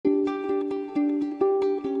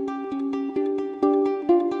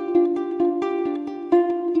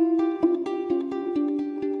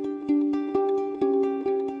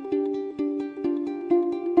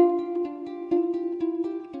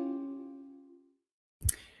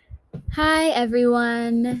Hi,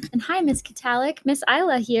 everyone. And hi, Miss Catalic. Miss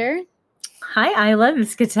Isla here. Hi, Isla.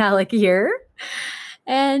 Miss Catalic here.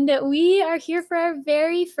 And we are here for our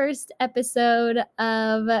very first episode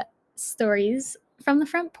of Stories from the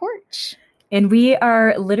Front Porch. And we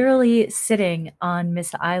are literally sitting on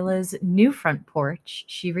Miss Isla's new front porch.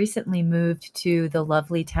 She recently moved to the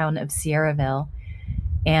lovely town of Sierraville.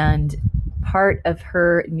 And part of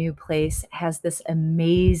her new place has this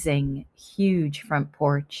amazing, huge front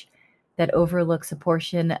porch that overlooks a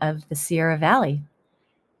portion of the Sierra Valley.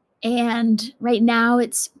 And right now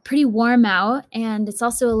it's pretty warm out and it's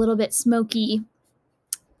also a little bit smoky.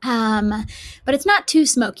 But it's not too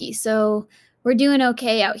smoky. So we're doing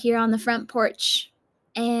okay out here on the front porch.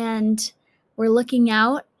 And we're looking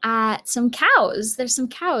out at some cows. There's some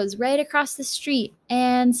cows right across the street.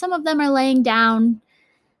 And some of them are laying down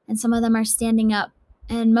and some of them are standing up.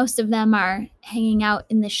 And most of them are hanging out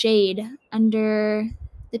in the shade under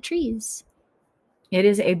the trees. It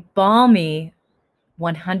is a balmy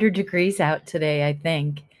 100 degrees out today, I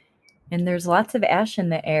think. And there's lots of ash in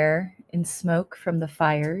the air and smoke from the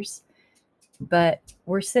fires. But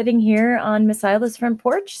we're sitting here on Miss Isla's front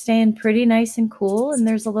porch, staying pretty nice and cool, and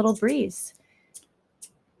there's a little breeze.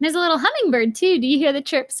 There's a little hummingbird too. Do you hear the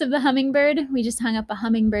chirps of the hummingbird? We just hung up a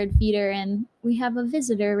hummingbird feeder and we have a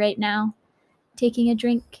visitor right now taking a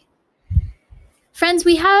drink. Friends,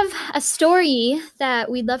 we have a story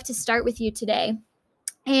that we'd love to start with you today.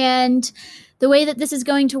 And the way that this is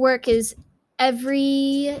going to work is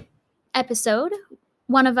every episode,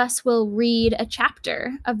 one of us will read a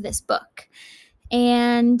chapter of this book.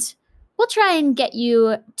 And we'll try and get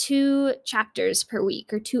you 2 chapters per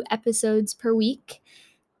week or 2 episodes per week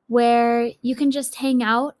where you can just hang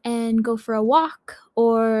out and go for a walk,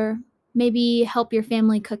 or maybe help your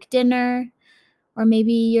family cook dinner, or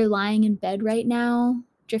maybe you're lying in bed right now,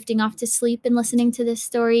 drifting off to sleep and listening to this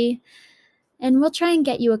story. And we'll try and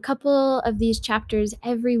get you a couple of these chapters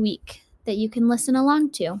every week that you can listen along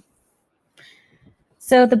to.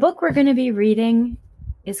 So the book we're going to be reading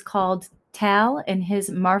is called Tal and His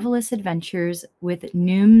Marvelous Adventures with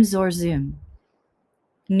Noom Zorzum.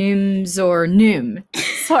 Noom Zor Noom.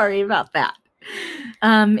 Sorry about that.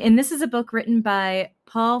 And this is a book written by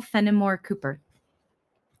Paul Fenimore Cooper.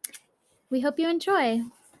 We hope you enjoy.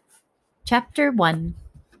 Chapter 1.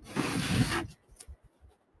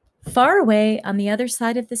 Far away on the other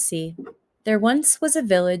side of the sea, there once was a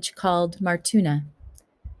village called Martuna.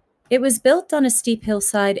 It was built on a steep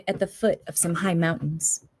hillside at the foot of some high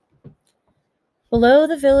mountains. Below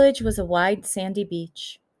the village was a wide sandy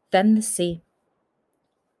beach, then the sea.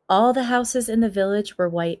 All the houses in the village were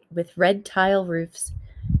white with red tile roofs,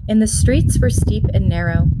 and the streets were steep and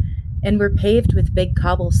narrow and were paved with big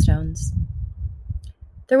cobblestones.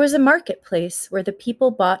 There was a marketplace where the people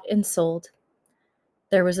bought and sold.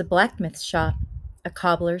 There was a blacksmith shop, a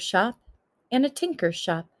cobbler's shop, and a tinker's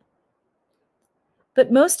shop.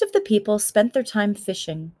 But most of the people spent their time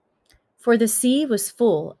fishing, for the sea was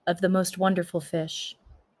full of the most wonderful fish.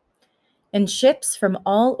 And ships from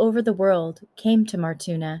all over the world came to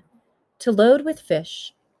Martuna to load with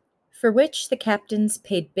fish, for which the captains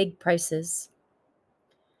paid big prices.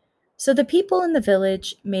 So the people in the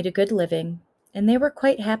village made a good living, and they were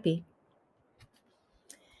quite happy.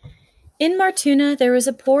 In Martuna there was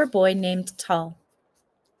a poor boy named Tal.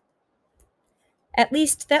 At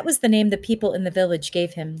least that was the name the people in the village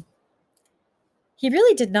gave him. He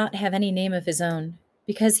really did not have any name of his own,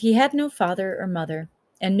 because he had no father or mother,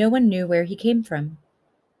 and no one knew where he came from.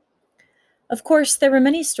 Of course, there were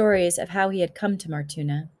many stories of how he had come to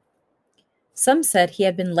Martuna. Some said he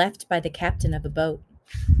had been left by the captain of a boat.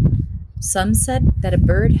 Some said that a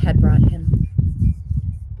bird had brought him.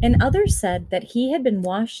 And others said that he had been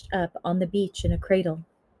washed up on the beach in a cradle.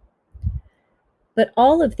 But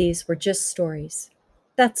all of these were just stories.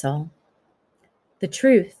 That's all. The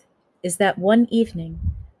truth is that one evening,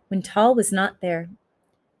 when Tal was not there,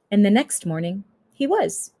 and the next morning he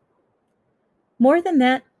was. More than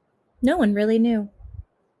that, no one really knew.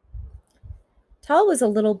 Tal was a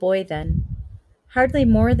little boy then, hardly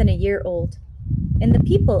more than a year old, and the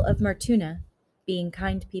people of Martuna, being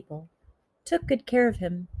kind people, took good care of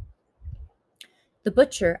him. The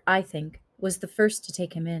butcher, I think, was the first to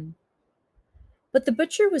take him in. But the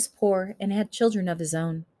butcher was poor and had children of his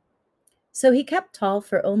own, so he kept Tal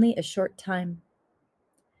for only a short time.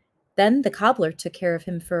 Then the cobbler took care of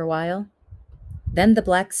him for a while, then the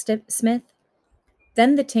blacksmith,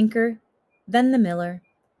 then the tinker, then the miller,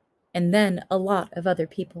 and then a lot of other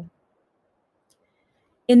people.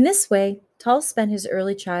 In this way, Tal spent his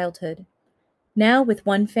early childhood, now with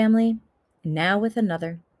one family, and now with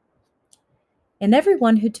another. And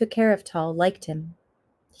everyone who took care of Tal liked him,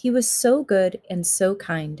 He was so good and so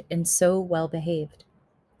kind and so well behaved.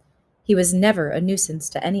 He was never a nuisance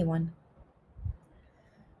to anyone.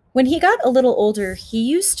 When he got a little older, he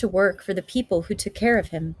used to work for the people who took care of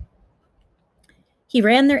him. He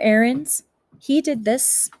ran their errands. He did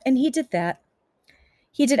this and he did that.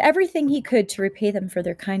 He did everything he could to repay them for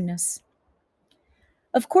their kindness.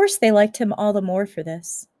 Of course, they liked him all the more for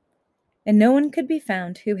this, and no one could be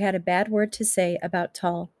found who had a bad word to say about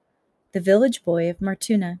Tall, the village boy of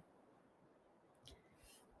Martuna.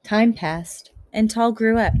 Time passed, and Tall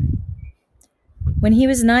grew up. When he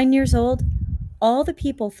was 9 years old, all the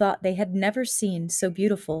people thought they had never seen so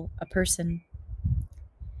beautiful a person.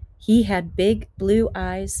 He had big blue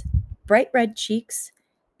eyes, bright red cheeks,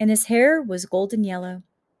 and his hair was golden yellow.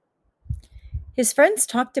 His friends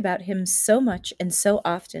talked about him so much and so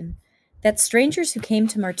often that strangers who came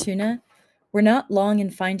to Martuna were not long in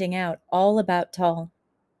finding out all about Tall.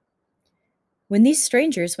 When these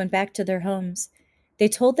strangers went back to their homes, they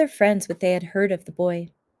told their friends what they had heard of the boy.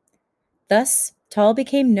 Thus, Tall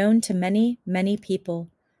became known to many, many people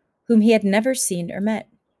whom he had never seen or met.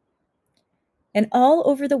 And all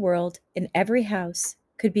over the world, in every house,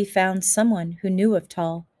 could be found someone who knew of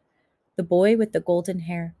Tall, the boy with the golden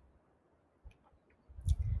hair.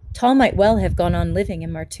 Tall might well have gone on living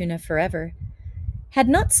in Martuna forever, had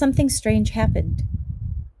not something strange happened.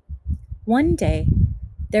 One day,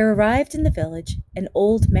 there arrived in the village an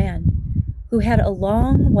old man who had a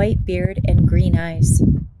long white beard and green eyes.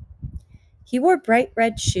 He wore bright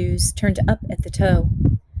red shoes turned up at the toe,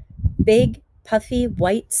 big, puffy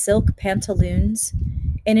white silk pantaloons,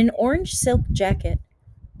 and an orange silk jacket,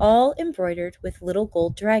 all embroidered with little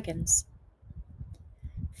gold dragons.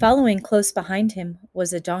 Following close behind him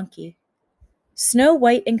was a donkey, snow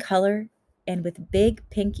white in color and with big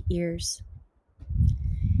pink ears.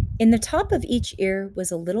 In the top of each ear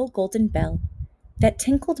was a little golden bell that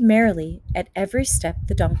tinkled merrily at every step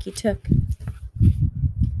the donkey took.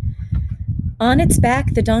 On its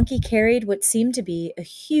back, the donkey carried what seemed to be a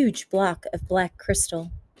huge block of black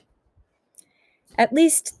crystal. At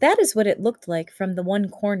least, that is what it looked like from the one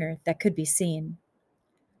corner that could be seen,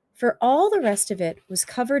 for all the rest of it was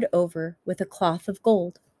covered over with a cloth of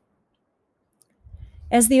gold.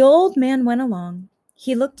 As the old man went along,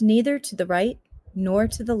 he looked neither to the right nor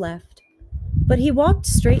to the left, but he walked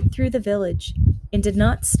straight through the village and did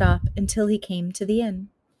not stop until he came to the inn.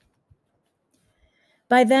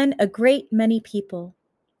 By then, a great many people,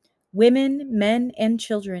 women, men, and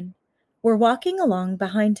children, were walking along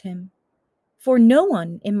behind him, for no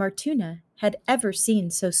one in Martuna had ever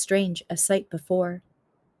seen so strange a sight before.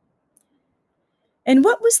 And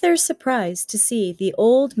what was their surprise to see the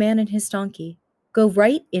old man and his donkey go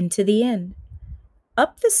right into the inn,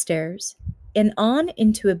 up the stairs, and on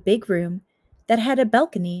into a big room that had a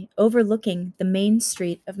balcony overlooking the main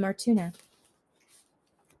street of Martuna.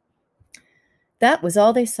 That was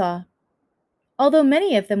all they saw. Although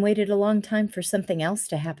many of them waited a long time for something else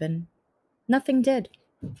to happen, nothing did.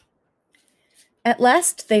 At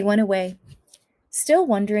last they went away, still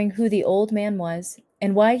wondering who the old man was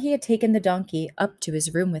and why he had taken the donkey up to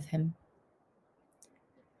his room with him.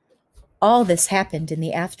 All this happened in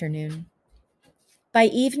the afternoon. By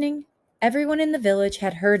evening, everyone in the village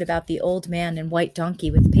had heard about the old man and white donkey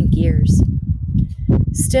with pink ears.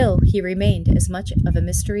 Still, he remained as much of a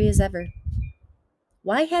mystery as ever.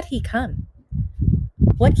 Why had he come?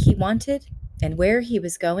 What he wanted and where he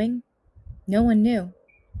was going, no one knew.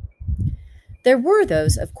 There were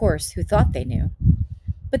those, of course, who thought they knew,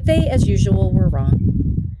 but they, as usual, were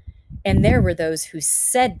wrong. And there were those who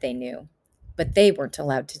said they knew, but they weren't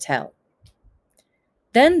allowed to tell.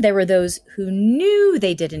 Then there were those who knew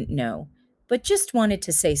they didn't know, but just wanted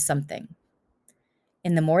to say something.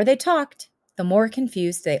 And the more they talked, the more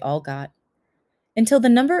confused they all got, until the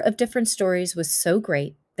number of different stories was so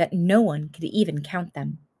great that no one could even count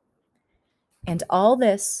them. And all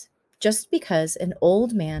this just because an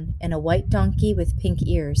old man and a white donkey with pink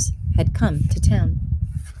ears had come to town.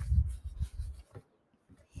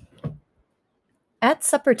 At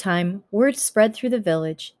supper time, word spread through the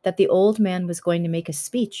village that the old man was going to make a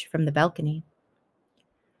speech from the balcony.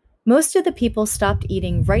 Most of the people stopped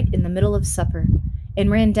eating right in the middle of supper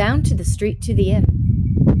and ran down to the street to the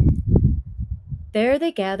inn. There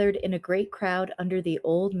they gathered in a great crowd under the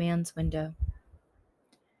old man's window.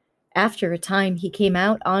 After a time, he came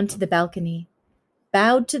out onto the balcony,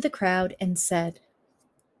 bowed to the crowd, and said,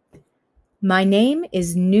 "My name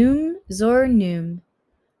is Noom Zor Noom.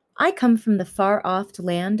 I come from the far-off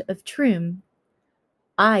land of Troom.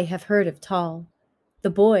 I have heard of Tall, the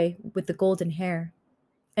boy with the golden hair,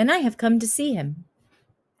 and I have come to see him.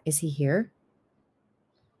 Is he here?"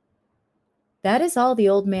 That is all the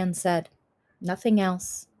old man said, nothing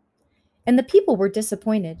else. And the people were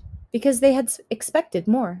disappointed because they had expected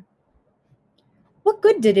more. What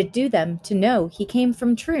good did it do them to know he came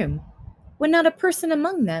from Troom, when not a person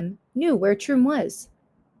among them knew where Troom was?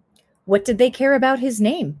 What did they care about his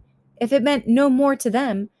name, if it meant no more to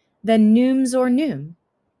them than Nooms or Noom?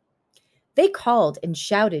 They called and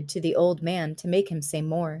shouted to the old man to make him say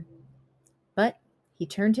more. But he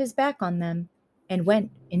turned his back on them and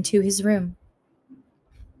went into his room.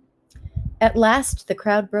 At last the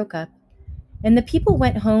crowd broke up, and the people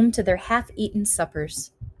went home to their half-eaten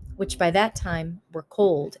suppers, which by that time were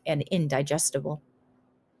cold and indigestible.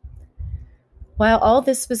 While all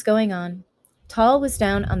this was going on, Tall was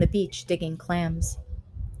down on the beach digging clams.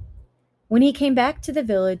 When he came back to the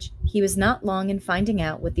village, he was not long in finding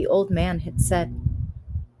out what the old man had said.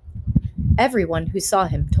 Everyone who saw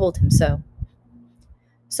him told him so.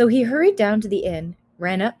 So he hurried down to the inn,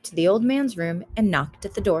 ran up to the old man's room, and knocked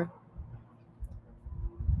at the door.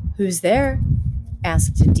 "Who's there?"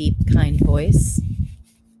 asked a deep, kind voice.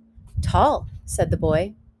 "Tall," said the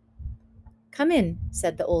boy. "Come in,"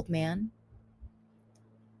 said the old man.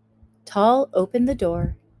 Tall opened the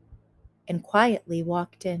door and quietly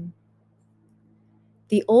walked in.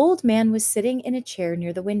 The old man was sitting in a chair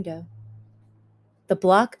near the window. The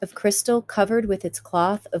block of crystal covered with its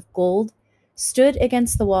cloth of gold stood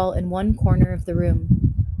against the wall in one corner of the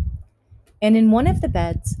room. And in one of the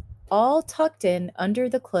beds, all tucked in under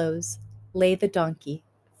the clothes, lay the donkey,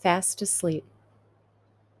 fast asleep.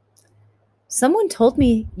 "Someone told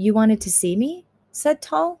me you wanted to see me," said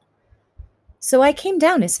Tall. "So I came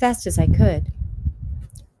down as fast as I could."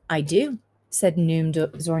 "I do," said Noom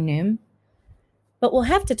Zornoom. "But we'll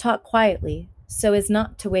have to talk quietly, so as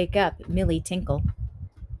not to wake up Millie Tinkle."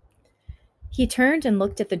 He turned and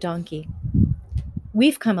looked at the donkey.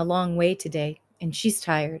 "We've come a long way today, and she's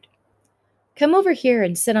tired. Come over here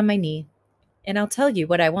and sit on my knee, and I'll tell you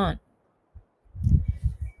what I want."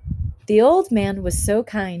 The old man was so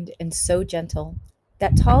kind and so gentle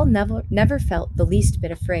that Tall never felt the least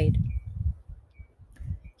bit afraid.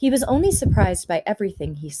 He was only surprised by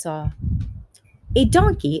everything he saw. A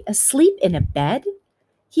donkey asleep in a bed?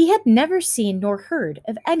 He had never seen nor heard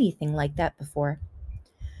of anything like that before.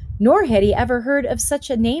 Nor had he ever heard of such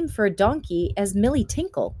a name for a donkey as Millie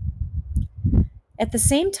Tinkle. At the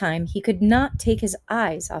same time, he could not take his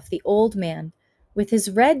eyes off the old man, with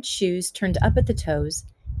his red shoes turned up at the toes,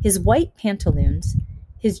 his white pantaloons,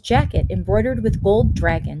 his jacket embroidered with gold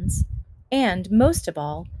dragons, and, most of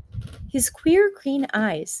all, his queer green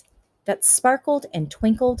eyes that sparkled and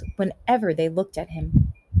twinkled whenever they looked at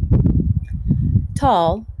him.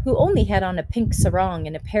 Tall, who only had on a pink sarong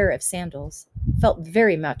and a pair of sandals, felt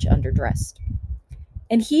very much underdressed,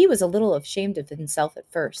 and he was a little ashamed of himself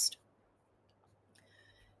at first.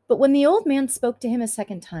 But when the old man spoke to him a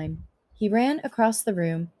second time, he ran across the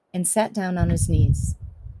room and sat down on his knees.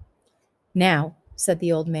 "Now," said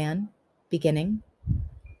the old man, beginning,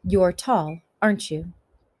 "you're Tall, aren't you?"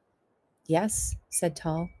 "Yes," said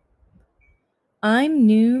Tall. "I'm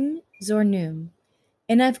Noom Zornoom,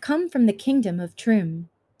 and I've come from the kingdom of Troom,"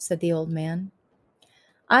 said the old man.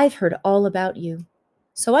 "I've heard all about you,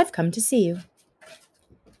 so I've come to see you.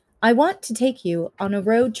 I want to take you on a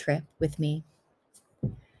road trip with me.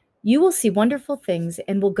 You will see wonderful things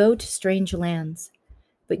and will go to strange lands,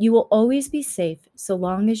 but you will always be safe so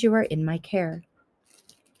long as you are in my care.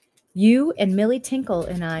 You and Millie Tinkle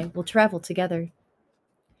and I will travel together.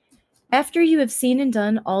 After you have seen and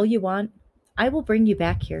done all you want, I will bring you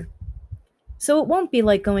back here. So it won't be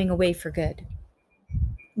like going away for good.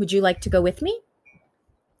 Would you like to go with me?"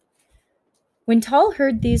 When Tall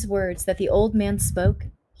heard these words that the old man spoke,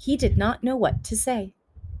 he did not know what to say.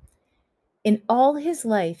 In all his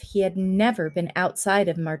life, he had never been outside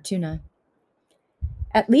of Martuna,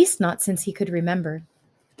 at least not since he could remember.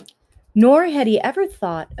 Nor had he ever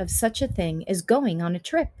thought of such a thing as going on a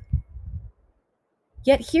trip.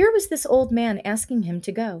 Yet here was this old man asking him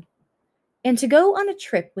to go. And to go on a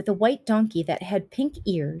trip with a white donkey that had pink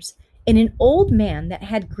ears, and an old man that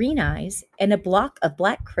had green eyes, and a block of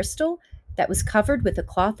black crystal that was covered with a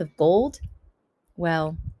cloth of gold?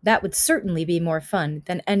 Well, that would certainly be more fun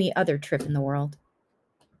than any other trip in the world.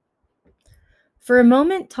 For a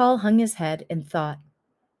moment, Tall hung his head and thought.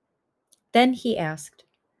 Then he asked,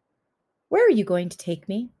 "Where are you going to take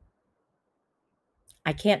me?"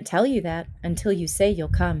 "I can't tell you that until you say you'll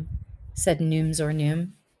come," said Noom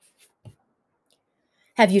Zornoom.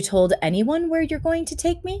 "Have you told anyone where you're going to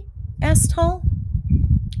take me?" asked Tall.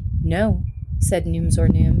 "No," said Noom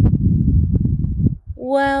Zornoom.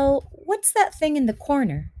 "Well, what's that thing in the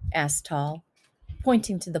corner?" asked Tall,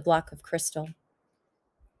 pointing to the block of crystal.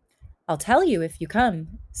 I'll tell you if you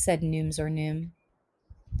come, said Nooms or Noom.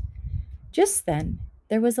 Just then,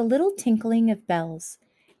 there was a little tinkling of bells,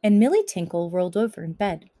 and Millie Tinkle rolled over in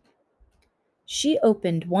bed. She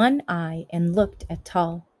opened one eye and looked at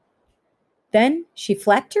Tall. Then she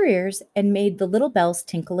flapped her ears and made the little bells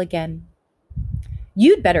tinkle again.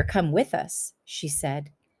 You'd better come with us, she said.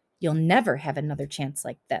 You'll never have another chance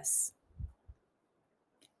like this.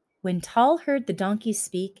 When Tall heard the donkey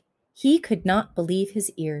speak, he could not believe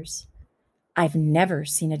his ears. I've never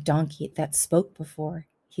seen a donkey that spoke before,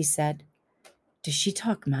 he said. Does she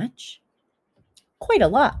talk much? Quite a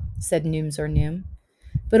lot, said Nooms or Noom,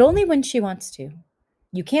 but only when she wants to.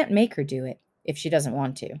 You can't make her do it if she doesn't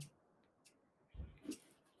want to.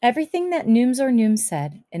 Everything that Nooms or Noom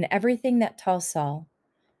said and everything that Tall saw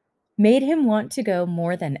made him want to go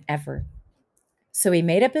more than ever. So he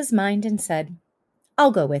made up his mind and said,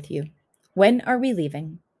 I'll go with you. When are we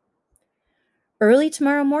leaving? Early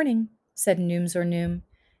tomorrow morning, said Nooms or Noom.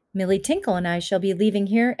 Millie Tinkle and I shall be leaving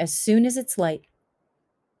here as soon as it's light.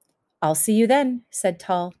 I'll see you then, said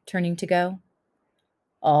Tall, turning to go.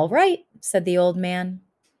 All right, said the old man.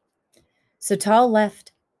 So Tall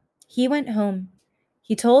left. He went home.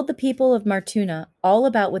 He told the people of Martuna all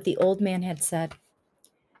about what the old man had said,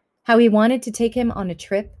 how he wanted to take him on a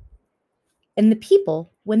trip. And the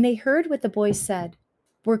people, when they heard what the boy said,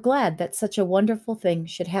 were glad that such a wonderful thing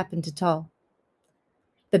should happen to Tall.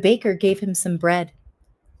 The baker gave him some bread.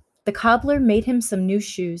 The cobbler made him some new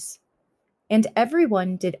shoes. And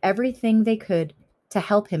everyone did everything they could to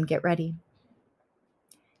help him get ready.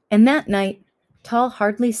 And that night, Tall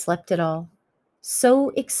hardly slept at all.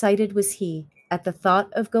 So excited was he at the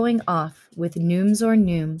thought of going off with Nooms or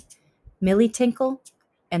Noom, Millie Tinkle,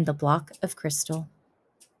 and the block of crystal.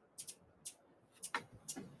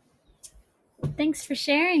 Thanks for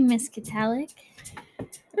sharing, Miss Katalik.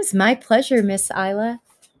 It was my pleasure, Miss Isla.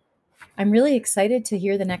 I'm really excited to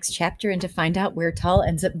hear the next chapter and to find out where Tall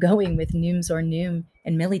ends up going with Nooms or Noom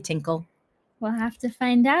and Millie Tinkle. We'll have to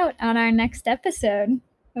find out on our next episode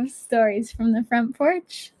of Stories from the Front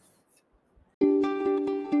Porch.